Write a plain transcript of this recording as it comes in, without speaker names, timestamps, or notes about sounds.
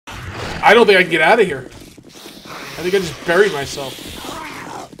I don't think I can get out of here. I think I just buried myself.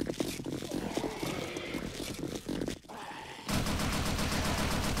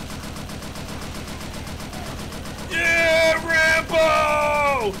 Yeah,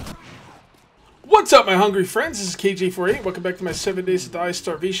 Rambo! What's up, my hungry friends? This is KJ48. Welcome back to my 7 Days to Die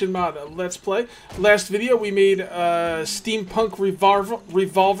Starvation mod Let's Play. Last video, we made steampunk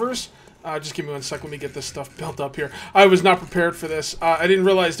revolvers. Just give me 1 second. Let me get this stuff built up here. I was not prepared for this. I didn't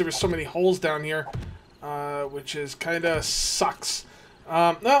realize there were so many holes down here, which is kind of sucks.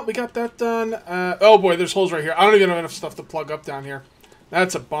 No, we got that done. Oh boy, there's holes right here. I don't even have enough stuff to plug up down here.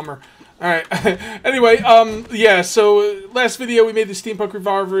 That's a bummer. Alright, anyway, yeah, so last video we made the steampunk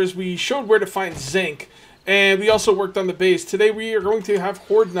revolvers, we showed where to find zinc, and we also worked on the base. Today we are going to have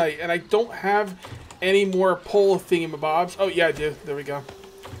Horde Night, and I don't have any more pole thingamabobs. Oh yeah, I do. There we go.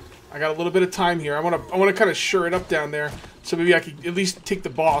 I got a little bit of time here. I want to kind of sure it up down there, so maybe I could at least take the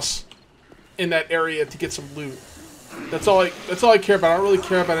boss in that area to get some loot. That's all I care about. I don't really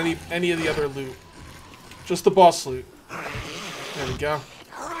care about any of the other loot. Just the boss loot. There we go.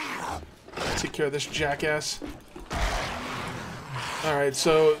 Take care of this jackass. Alright,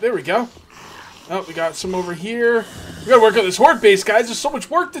 so there we go. Oh, we got some over here. We gotta work on this horde base, guys. There's so much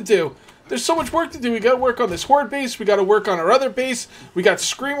work to do. There's so much work to do. We gotta work on this horde base. We gotta work on our other base. We got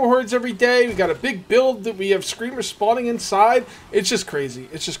screamer hordes every day. We got a big build that we have screamers spawning inside. It's just crazy.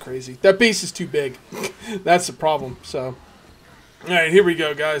 It's just crazy. That base is too big. That's the problem. So, alright, here we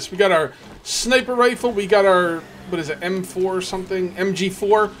go, guys. We got our sniper rifle. We got our, what is it, M4 or something?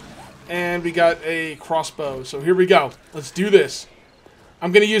 MG4. And we got a crossbow. So here we go. Let's do this.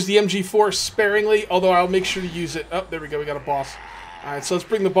 I'm going to use the MG4 sparingly, although I'll make sure to use it. Oh, there we go. We got a boss. Alright, so let's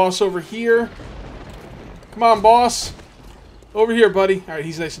bring the boss over here. Come on, boss. Over here, buddy. Alright,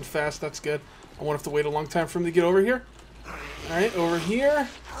 he's nice and fast. That's good. I won't have to wait a long time for him to get over here. Alright, over here.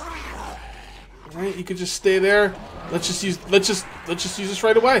 Alright, you could just stay there. Let's just use this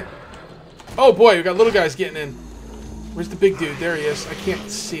right away. Oh boy, we got little guys getting in. Where's the big dude? There he is. I can't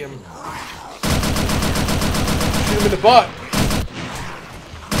see him. Shoot him in the butt.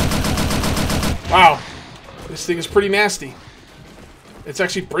 Wow. This thing is pretty nasty. It's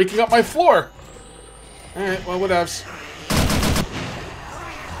actually breaking up my floor. Alright, well, whatevs.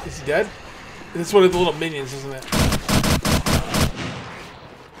 Is he dead? It's one of the little minions, isn't it?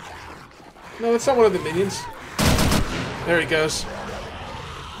 No, it's not one of the minions. There he goes.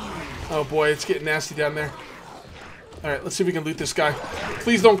 Oh boy, it's getting nasty down there. Alright, let's see if we can loot this guy.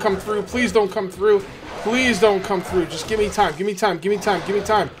 Please don't come through. Please don't come through. Please don't come through. Just give me time. Give me time. Give me time. Give me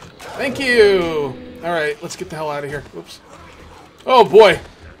time. Thank you. Alright, let's get the hell out of here. Whoops. Oh, boy.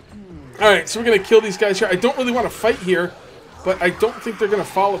 Alright, so we're going to kill these guys here. I don't really want to fight here, but I don't think they're going to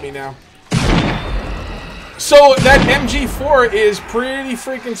follow me now. So, that MG4 is pretty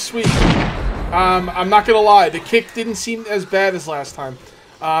freaking sweet. I'm not going to lie. The kick didn't seem as bad as last time.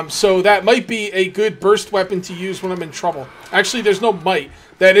 So that might be a good burst weapon to use when I'm in trouble. Actually, there's no might.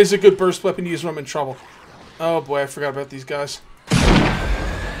 That is a good burst weapon to use when I'm in trouble. Oh boy, I forgot about these guys.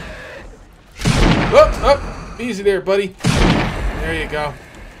 Oh, easy there, buddy. There you go.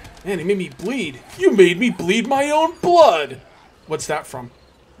 Man, he made me bleed. You made me bleed my own blood. What's that from?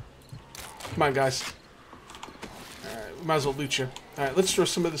 Come on, guys. Alright, we might as well loot you. Alright, let's throw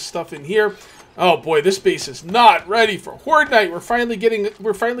some of this stuff in here. Oh boy, this base is not ready for Horde Night. We're finally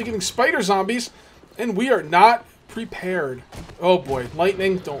getting spider zombies, and we are not prepared. Oh boy,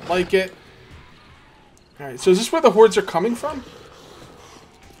 lightning, don't like it. Alright, so is this where the hordes are coming from?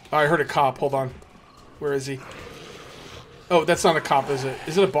 Oh, I heard a cop, hold on. Where is he? Oh, that's not a cop, is it?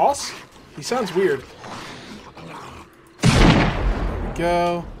 Is it a boss? He sounds weird. There we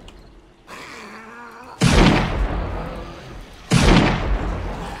go.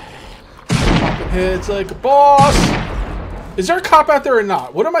 Heads like a boss. Is there a cop out there or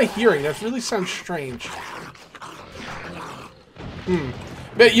not? What am I hearing? That really sounds strange.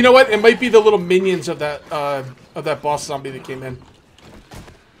 But you know what? It might be the little minions of that boss zombie that came in.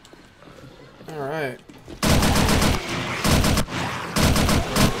 All right.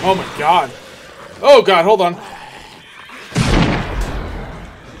 Oh my god. Oh god, hold on.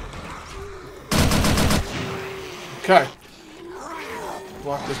 Okay.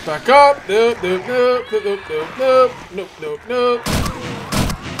 Block this back up. Nope, nope, nope, nope, nope, nope, nope, nope, nope.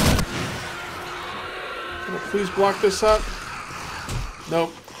 Can I please block this up?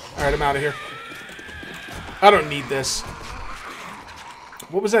 Nope. Alright, I'm out of here. I don't need this.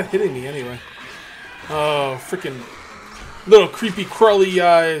 What was that hitting me anyway? Oh, freaking little creepy, crawly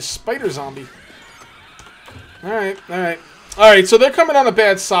spider zombie. Alright, alright. Alright, so they're coming on a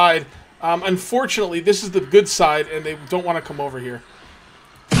bad side. Unfortunately, this is the good side, and they don't want to come over here.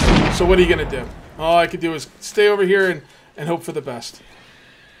 So what are you going to do? All I could do is stay over here and hope for the best.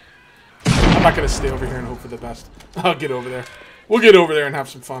 I'm not going to stay over here and hope for the best. I'll get over there. We'll get over there and have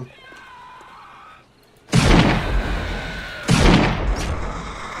some fun.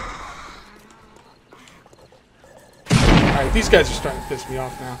 Alright, these guys are starting to piss me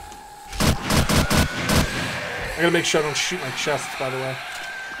off now. I gotta make sure I don't shoot my chests, by the way.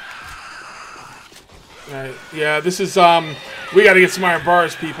 Alright, yeah, this is, we gotta get some iron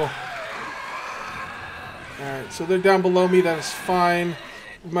bars, people. Alright, so they're down below me, that is fine.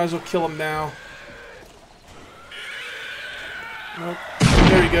 We might as well kill them now. Nope.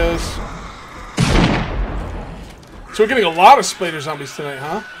 There he goes. So we're getting a lot of spider zombies tonight,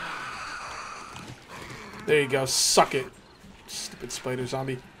 huh? There you go, suck it. Stupid spider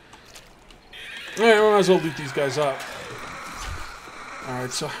zombie. Alright, we might as well loot these guys up.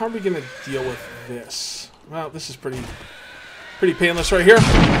 Alright, so how are we gonna deal with this? Well, this is pretty painless right here.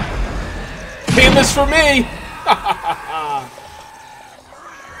 Painless for me!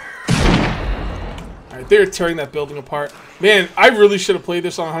 Alright, they're tearing that building apart. Man, I really should have played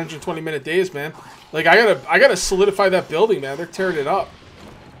this on 120-minute days, man. Like, I gotta solidify that building, man. They're tearing it up.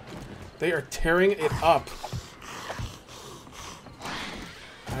 They are tearing it up.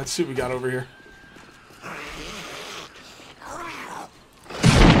 Let's see what we got over here.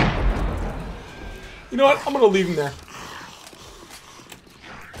 You know what? I'm gonna leave them there.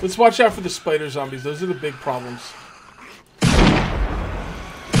 Let's watch out for the spider zombies. Those are the big problems.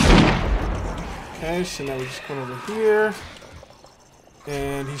 Okay, so now we just come over here.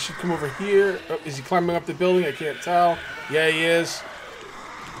 And he should come over here. Oh, is he climbing up the building? I can't tell. Yeah, he is.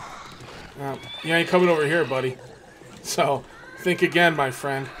 You ain't coming over here, buddy. So, think again, my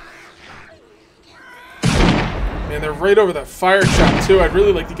friend. Man, they're right over that fire trap, too. I'd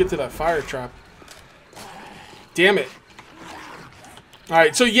really like to get to that fire trap. Damn it.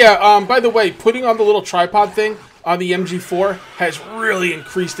 Alright, so yeah, by the way, putting on the little tripod thing on the MG4 has really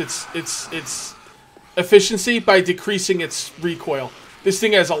increased its efficiency by decreasing its recoil. This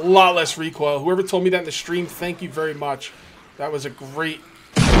thing has a lot less recoil. Whoever told me that in the stream, thank you very much. That was a great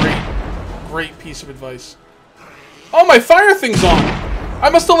piece of advice. Oh, my fire thing's on! I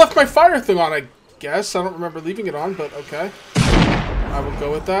must have left my fire thing on, I guess. I don't remember leaving it on, but okay. I will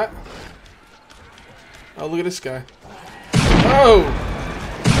go with that. Oh, look at this guy. Oh!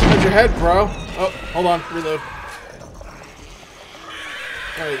 How's your head, bro? Oh, hold on. Reload.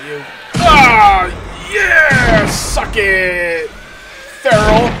 Alright, you. Ah! Yeah! Suck it!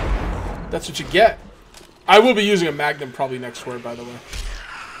 Feral! That's what you get. I will be using a Magnum probably next word, by the way.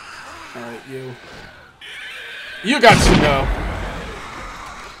 Alright, you. You got to know.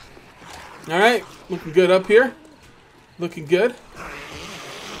 Alright, looking good up here. Looking good.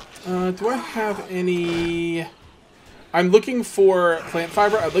 Do I have any... I'm looking for plant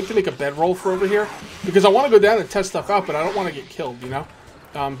fiber. I'd like to make a bedroll for over here. Because I want to go down and test stuff out, but I don't want to get killed, you know?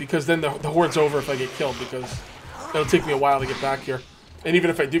 Because then the horde's over if I get killed, because it'll take me a while to get back here. And even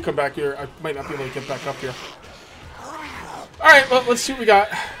if I do come back here, I might not be able to get back up here. Alright, well, let's see what we got.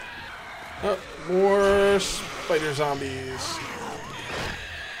 Oh, more spider zombies.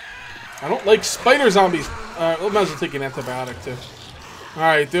 I don't like spider zombies. We might as well take an antibiotic, too.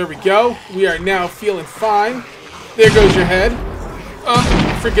 Alright, there we go. We are now feeling fine. There goes your head.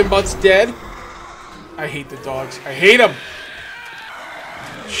 Oh, freaking butt's dead. I hate the dogs. I hate them.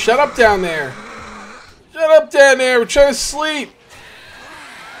 Shut up down there. Shut up down there. We're trying to sleep.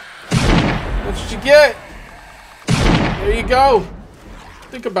 That's what you get. There you go.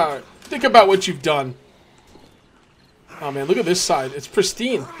 Think about it. Think about what you've done. Oh, man. Look at this side. It's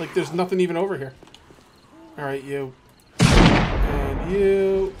pristine. Like, there's nothing even over here. Alright, you. And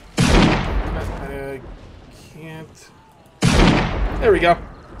you. I can't. There we go.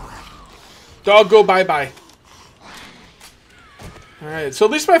 Dog go bye-bye. Alright, so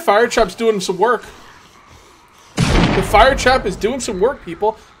at least my fire trap's doing some work. The fire trap is doing some work,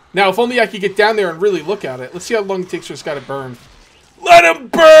 people. Now, if only I could get down there and really look at it. Let's see how long it takes for this guy to burn. Let him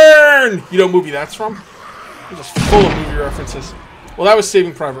burn! You know what movie that's from? I'm just full of movie references. Well, that was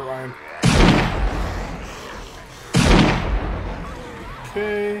Saving Private Ryan.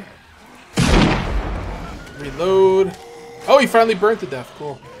 Okay. Reload. Oh, he finally burned to death.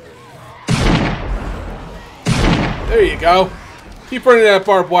 Cool. There you go. Keep burning that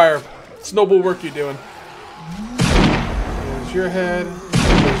barbed wire. It's noble work you're doing. There's your head.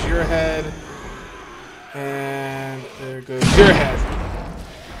 There's your head. And there goes your head.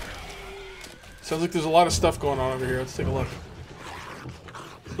 Sounds like there's a lot of stuff going on over here. Let's take a look.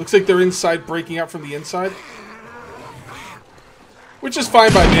 Looks like they're inside, breaking out from the inside. Which is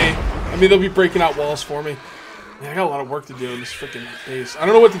fine by me. I mean, they'll be breaking out walls for me. Man, I got a lot of work to do in this freaking base. I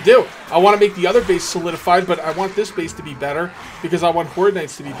don't know what to do. I want to make the other base solidified, but I want this base to be better because I want Horde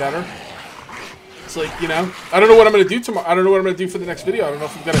Knights to be better. It's like, you know, I don't know what I'm going to do tomorrow. I don't know what I'm going to do for the next video. I don't know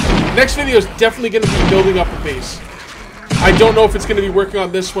if I'm going to... Next video is definitely going to be building up a base. I don't know if it's going to be working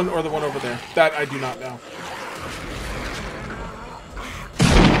on this one or the one over there. That I do not know.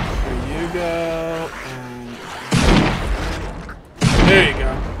 There you go. And there you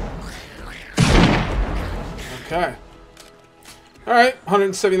go. Okay. Alright,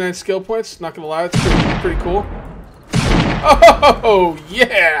 179 skill points. Not gonna lie, it's pretty cool. Oh,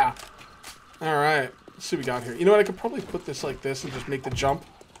 yeah! Alright, let's see what we got here. You know what, I could probably put this like this and just make the jump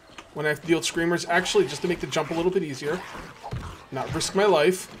when I have to deal with screamers. Actually, just to make the jump a little bit easier. Not risk my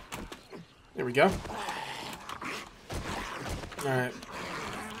life. There we go. Alright.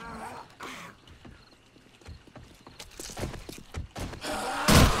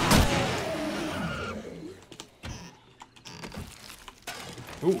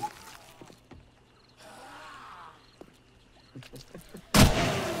 Ooh.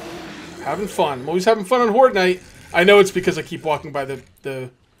 Having fun. I'm always having fun on Horde Night. I know it's because I keep walking by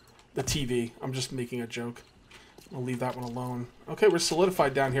the TV. I'm just making a joke. I'll leave that one alone. Okay, we're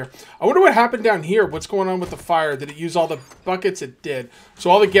solidified down here. I wonder what happened down here. What's going on with the fire? Did it use all the buckets? It did.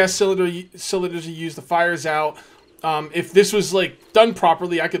 So all the gas cylinders you used, the fire's out. If this was like done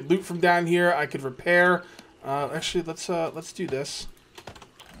properly, I could loot from down here. I could repair. Actually, let's do this.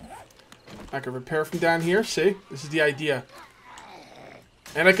 I can repair from down here. See? This is the idea.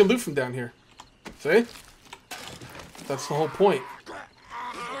 And I can loot from down here. See? That's the whole point.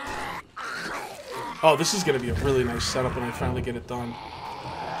 Oh, this is going to be a really nice setup when I finally get it done.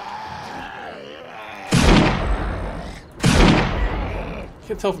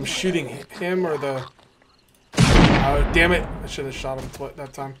 Can't tell if I'm shooting him or the... Oh, damn it. I should have shot him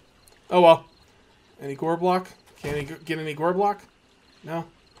that time. Oh, well. Any gore block? Can he get any gore block? No.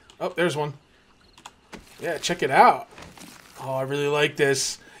 Oh, there's one. Yeah, check it out. Oh, I really like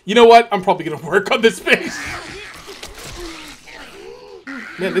this. You know what? I'm probably going to work on this base.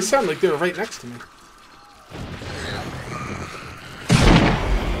 Man, they sound like they were right next to me.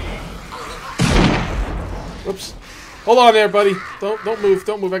 Whoops. Hold on there, buddy. Don't move.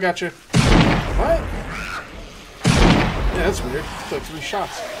 Don't move. I got you. What? Yeah, that's weird. It's like 3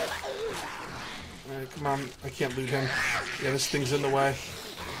 shots. Alright, come on. I can't loot him. Yeah, this thing's in the way.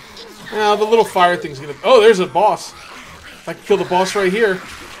 Now the little fire thing's gonna... Oh, there's a boss. If I can kill the boss right here.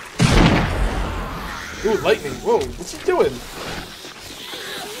 Ooh, lightning. Whoa, what's he doing?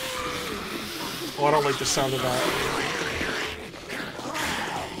 Oh, I don't like the sound of that.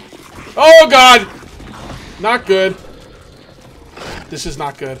 Oh, God! Not good. This is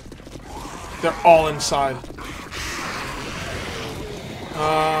not good. They're all inside.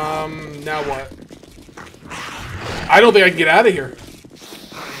 Now what? I don't think I can get out of here.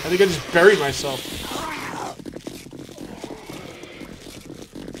 I think I just buried myself.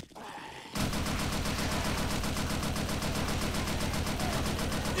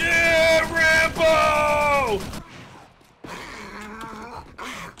 Yeah, Rambo!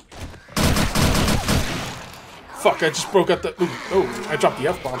 Fuck, I just broke out the... Ooh, oh, I dropped the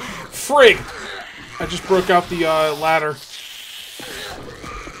F-bomb. Frig! I just broke out the ladder.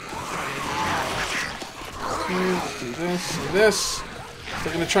 Let's do this and this.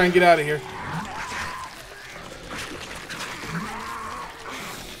 They're gonna try and get out of here.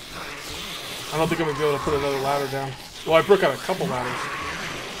 I don't think I'm gonna be able to put another ladder down. Well, I broke out a couple ladders.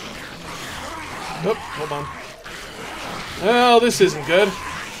 Oop, hold on. Well, this isn't good.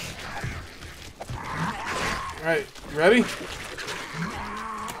 Alright, you ready?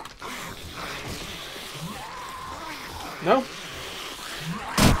 No?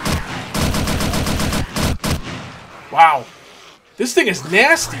 Wow. This thing is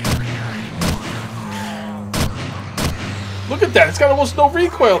nasty. Look at that. It's got almost no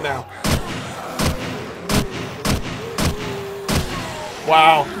recoil now.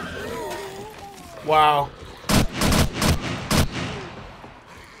 Wow. Wow.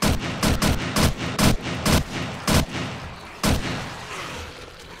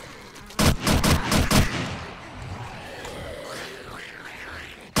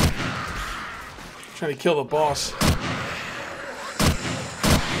 Trying to kill the boss.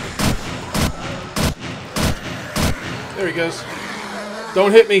 There he goes.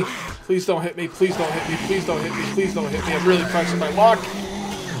 Don't hit me. Please don't hit me. Please don't hit me. Please don't hit me. Please don't hit me. I'm really pressing my luck.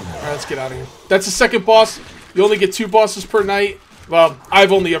 Alright, let's get out of here. That's the second boss. You only get 2 bosses per night. Well,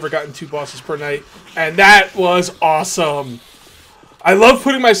 I've only ever gotten 2 bosses per night. And that was awesome. I love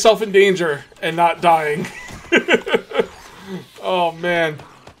putting myself in danger and not dying. Oh, man.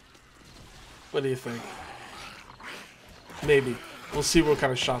 What do you think? Maybe. We'll see what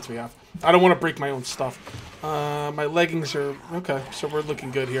kind of shots we have. I don't want to break my own stuff. My leggings are... Okay, so we're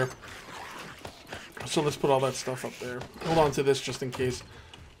looking good here. So let's put all that stuff up there. Hold on to this just in case.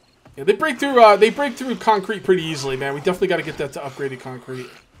 Yeah, they break through concrete pretty easily, man. We definitely got to get that to upgraded concrete.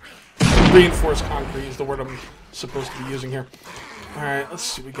 Reinforced concrete is the word I'm supposed to be using here. Alright, let's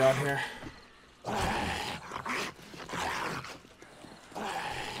see what we got here.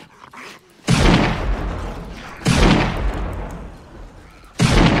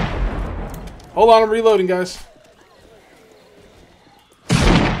 Hold on, I'm reloading, guys.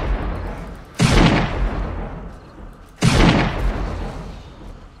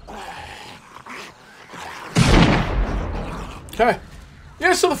 Okay.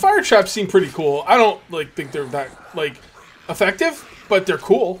 Yeah, so the fire traps seem pretty cool. I don't think they're that effective, but they're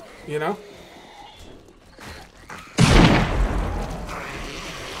cool, you know?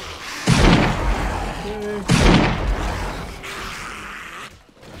 Okay.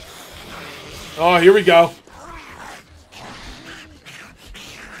 Oh, here we go.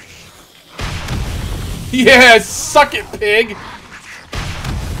 Yeah, suck it, pig.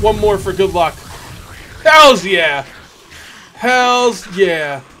 One more for good luck. Hells yeah. Hells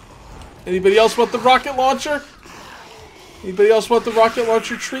yeah. Anybody else want the rocket launcher? Anybody else want the rocket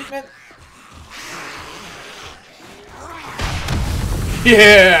launcher treatment?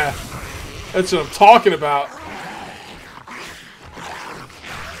 Yeah. That's what I'm talking about.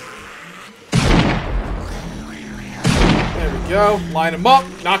 There we go. Line them up.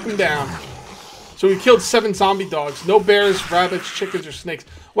 Knock them down. So we killed 7 zombie dogs. No bears, rabbits, chickens, or snakes.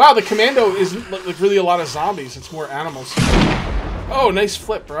 Wow, the commando isn't really a lot of zombies. It's more animals. Oh, nice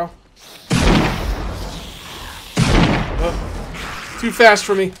flip, bro. Oh, too fast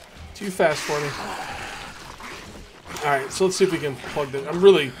for me. Too fast for me. Alright, so let's see if we can plug this. I'm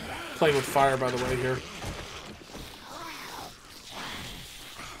really playing with fire, by the way, here.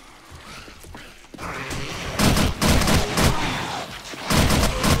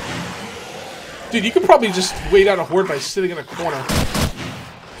 Dude, you could probably just wait out a horde by sitting in a corner.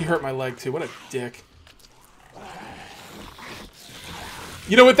 He hurt my leg, too. What a dick.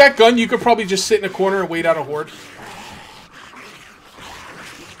 You know, with that gun, you could probably just sit in a corner and wait out a horde.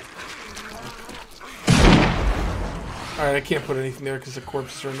 Alright, I can't put anything there because the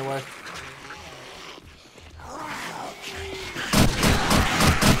corpses are in the way.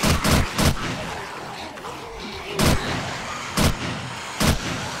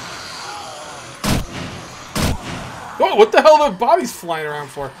 Oh, what the hell are the bodies flying around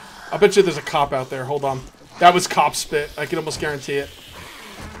for? I bet you there's a cop out there. Hold on. That was cop spit. I can almost guarantee it.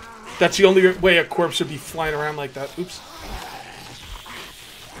 That's the only way a corpse would be flying around like that. Oops.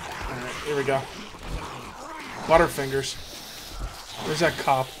 Alright, here we go. Butterfingers. Where's that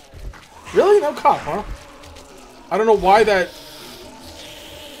cop? Really? No cop, huh? I don't know why that...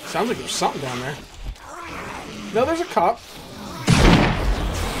 Sounds like there's something down there. No, there's a cop.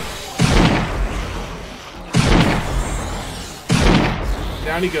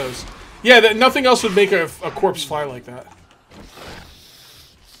 Down he goes. Yeah, nothing else would make a corpse fly like that.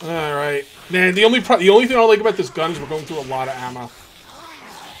 Alright. Man, the only thing I don't like about this gun is we're going through a lot of ammo.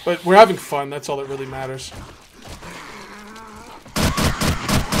 But we're having fun. That's all that really matters.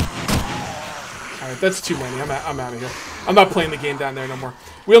 Alright, that's too many. I'm out of here. I'm not playing the game down there no more.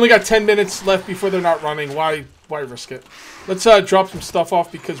 We only got 10 minutes left before they're not running. Why risk it? Let's drop some stuff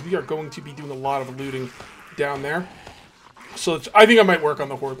off because we are going to be doing a lot of looting down there. So I think I might work on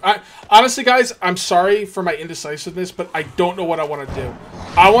the horde. Honestly, guys, I'm sorry for my indecisiveness, but I don't know what I want to do.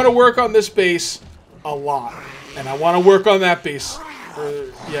 I want to work on this base a lot. And I want to work on that base.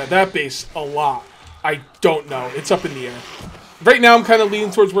 Yeah, that base a lot. I don't know. It's up in the air. Right now, I'm kind of leaning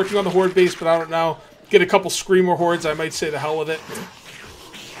towards working on the horde base, but I don't know. Get a couple screamer hordes, I might say the hell with it.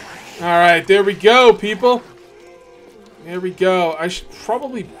 Alright, there we go, people. There we go. I should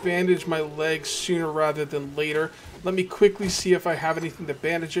probably bandage my legs sooner rather than later. Let me quickly see if I have anything to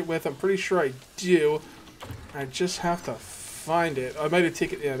bandage it with. I'm pretty sure I do. I just have to find it. I might have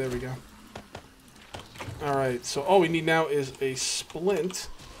taken... Yeah, there we go. Alright, so all we need now is a splint.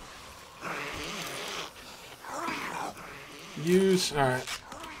 Use... Alright.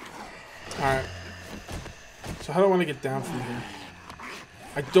 Alright. So how do I want to get down from here?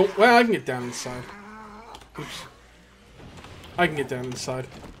 I don't... Well, I can get down inside. Oops. I can get down inside.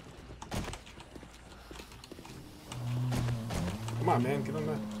 Come on, man. Get on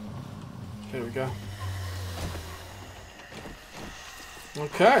that. There we go.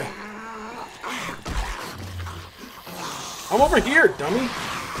 Okay. I'm over here, dummy.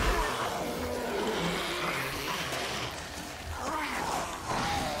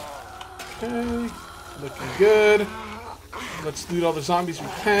 Okay. Looking good. Let's loot all the zombies we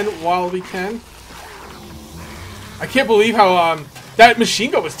can while we can. I can't believe how that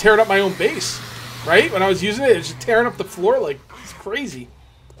machine gun was tearing up my own base. Right? When I was using it, it was just tearing up the floor like it's crazy.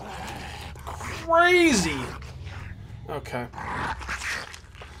 Crazy! Okay.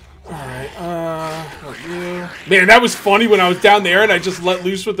 Alright, man, that was funny when I was down there and I just let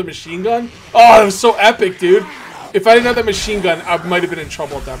loose with the machine gun. Oh, that was so epic, dude. If I didn't have that machine gun, I might have been in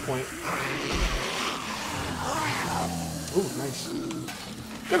trouble at that point. Ooh, nice.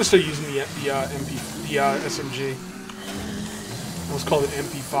 Gotta start using the SMG. Let's call it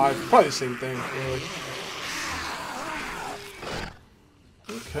MP5. Probably the same thing, really.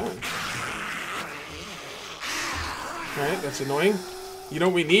 Okay. Alright, that's annoying. You know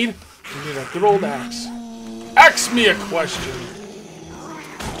what we need? We need a good old axe. Ask me a question!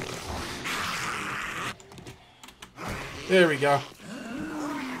 There we go.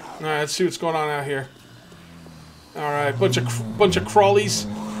 Alright, let's see what's going on out here. Alright, bunch of crawlies.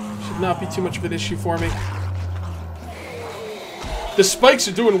 Should not be too much of an issue for me. The spikes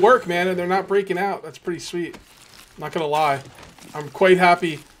are doing work, man, and they're not breaking out. That's pretty sweet. Not gonna lie. I'm quite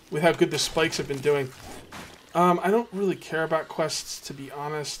happy with how good the spikes have been doing. I don't really care about quests, to be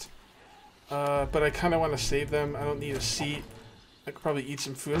honest. But I kind of want to save them. I don't need a seat. I could probably eat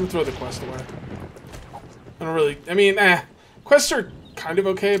some food. I'm gonna throw the quest away. I don't really... I mean, quests are kind of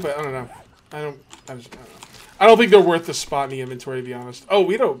okay, but I don't know. I don't know. I don't think they're worth the spot in the inventory, to be honest. Oh,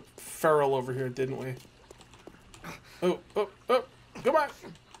 we had a feral over here, didn't we? Oh. Come on.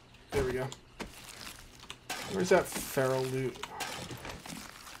 There we go. Where's that feral loot?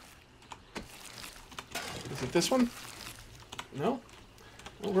 Is it this one? No?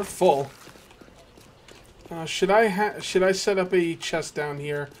 Well, we're full. Should I set up a chest down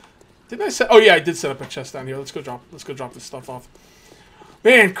here? Didn't I set... Oh, yeah, I did set up a chest down here. Let's go drop this stuff off.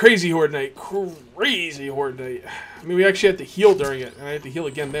 Man, crazy Horde Night. Crazy Horde Night. I mean, we actually had to heal during it, and I had to heal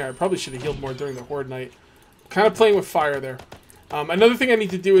again there. I probably should have healed more during the Horde Night. Kind of playing with fire there. Another thing I need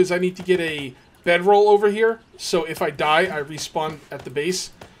to do is I need to get a bedroll over here, so if I die, I respawn at the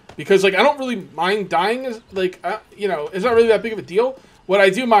base. Because, like, I don't really mind dying, as like, you know, it's not really that big of a deal. What I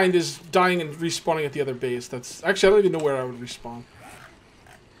do mind is dying and respawning at the other base. That's, actually, I don't even know where I would respawn.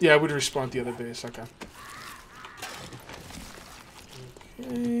 Yeah, I would respawn at the other base, okay.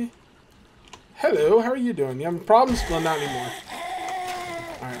 Okay. Hello, how are you doing? You having problems? Well, not anymore.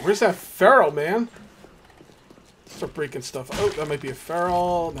 Alright, where's that feral, man? Start breaking stuff. Oh, that might be a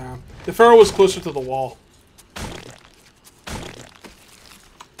feral. No. The feral was closer to the wall.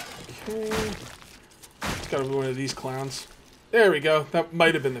 Okay. It's gotta be one of these clowns. There we go. That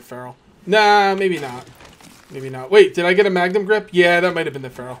might have been the feral. Nah, maybe not. Maybe not. Wait, did I get a magnum grip? Yeah, that might have been the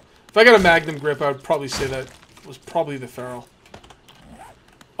feral. If I got a magnum grip, I would probably say that was probably the feral.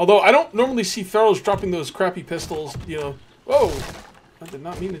 Although, I don't normally see ferals dropping those crappy pistols, you know. Whoa! I did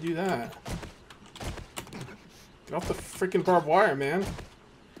not mean to do that. Get off the freaking barbed wire, man.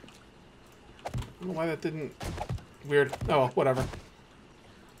 I don't know why that didn't... Weird. Oh, whatever.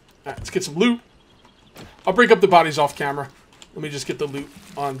 Alright, let's get some loot. I'll break up the bodies off camera. Let me just get the loot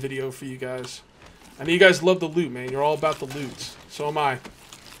on video for you guys. I know you guys love the loot, man. You're all about the loot. So am I.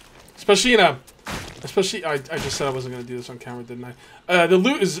 Especially in a... Especially... I just said I wasn't going to do this on camera, didn't I? The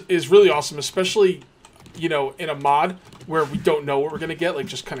loot is really awesome. Especially, you know, in a mod where we don't know what we're going to get. Like,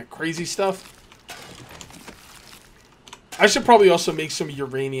 just kind of crazy stuff. I should probably also make some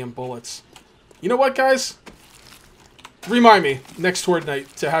uranium bullets. You know what, guys? Remind me next Horde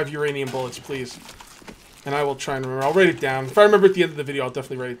Night to have uranium bullets, please. And I will try and remember. I'll write it down. If I remember at the end of the video, I'll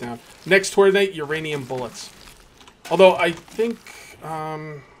definitely write it down. Next Horde Night, uranium bullets. Although, I think...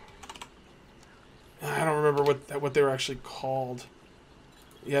 I don't remember what they were actually called.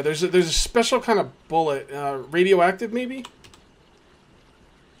 Yeah, there's a special kind of bullet. Radioactive, maybe?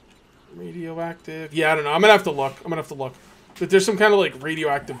 Radioactive. Yeah, I don't know. I'm gonna have to look. But there's some kind of like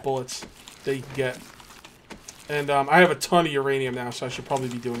radioactive bullets that you can get. And I have a ton of uranium now, so I should probably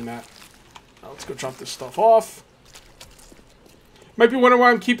be doing that. Let's go drop this stuff off. Might be wondering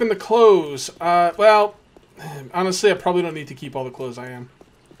why I'm keeping the clothes. Well, honestly, I probably don't need to keep all the clothes I am.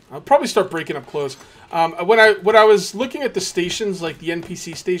 I'll probably start breaking up clothes. When I was looking at the stations, like the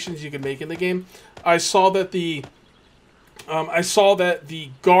NPC stations you can make in the game, I saw that the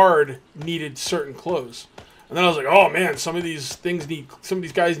guard needed certain clothes, and then I was like, oh man, some of these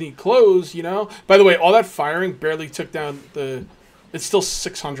guys need clothes, you know. By the way, all that firing barely took down the. It's still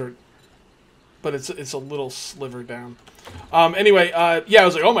 600, but it's a little sliver down. Anyway, yeah, I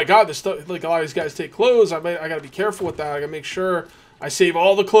was like, oh my god, this stuff, like a lot of these guys take clothes. I gotta be careful with that. I gotta make sure I save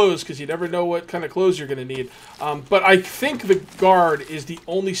all the clothes, because you never know what kind of clothes you're going to need. But I think the guard is the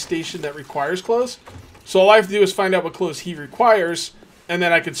only station that requires clothes. So all I have to do is find out what clothes he requires, and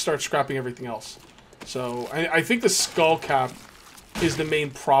then I can start scrapping everything else. So I think the skull cap is the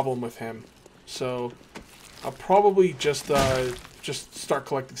main problem with him. So I'll probably just start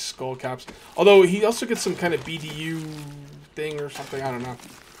collecting skull caps. Although he also gets some kind of BDU thing or something. I don't know.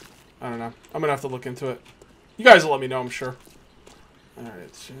 I'm going to have to look into it. You guys will let me know, I'm sure.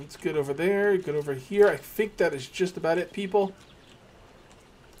 Alright, so it's good over there. Good over here. I think that is just about it, people.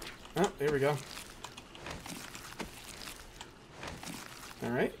 Oh, there we go.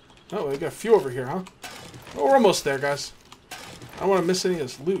 Alright. Oh, we got a few over here, huh? Oh, we're almost there, guys. I don't want to miss any of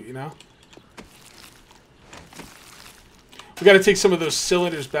this loot, you know? We got to take some of those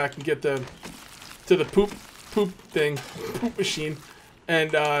cylinders back and get to the poop machine,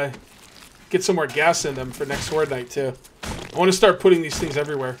 and get some more gas in them for next horde night too. I want to start putting these things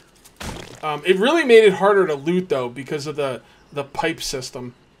everywhere. It really made it harder to loot though because of the pipe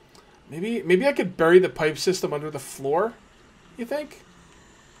system. Maybe I could bury the pipe system under the floor. You think?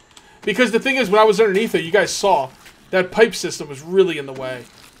 Because the thing is, when I was underneath it, you guys saw that pipe system was really in the way.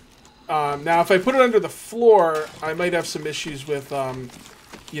 Now, if I put it under the floor, I might have some issues with,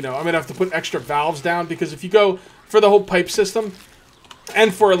 you know, I'm going to have to put extra valves down, because if you go for the whole pipe system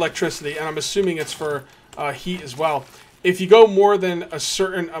and for electricity, and I'm assuming it's for heat as well, if you go more than a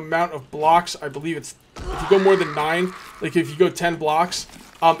certain amount of blocks, I believe it's, if you go more than 9, like if you go 10 blocks,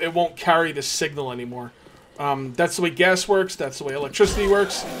 it won't carry the signal anymore. That's the way gas works, that's the way electricity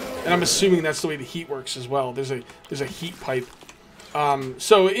works, and I'm assuming that's the way the heat works as well. There's a heat pipe.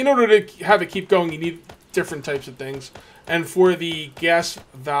 So in order to have it keep going, you need different types of things. And for the gas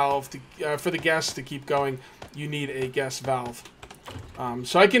valve, for the gas to keep going, you need a gas valve.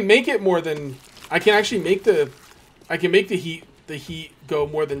 So I can make it more than, I can actually make the heat go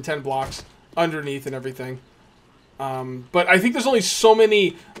more than 10 blocks underneath and everything. But I think there's only so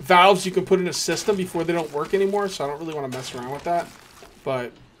many valves you can put in a system before they don't work anymore, so I don't really want to mess around with that.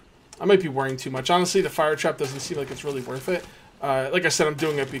 But I might be worrying too much. Honestly, the fire trap doesn't seem like it's really worth it. Like I said, I'm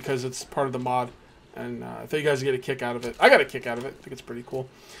doing it because it's part of the mod, and I thought you guys would get a kick out of it. I got a kick out of it. I think it's pretty cool.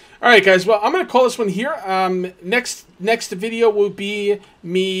 Alright guys, well, I'm going to call this one here. Next video will be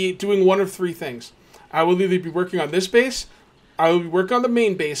me doing one of 3 things. I will either be working on this base, I will be working on the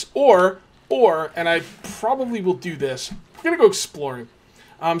main base, or, and I probably will do this, we're going to go exploring.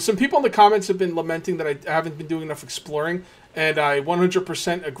 Some people in the comments have been lamenting that I haven't been doing enough exploring, and I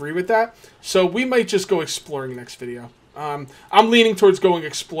 100% agree with that. So we might just go exploring next video. I'm leaning towards going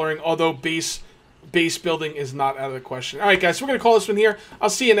exploring, although base building is not out of the question. Alright guys, so we're going to call this one here. I'll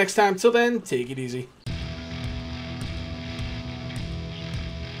see you next time. Till then, take it easy.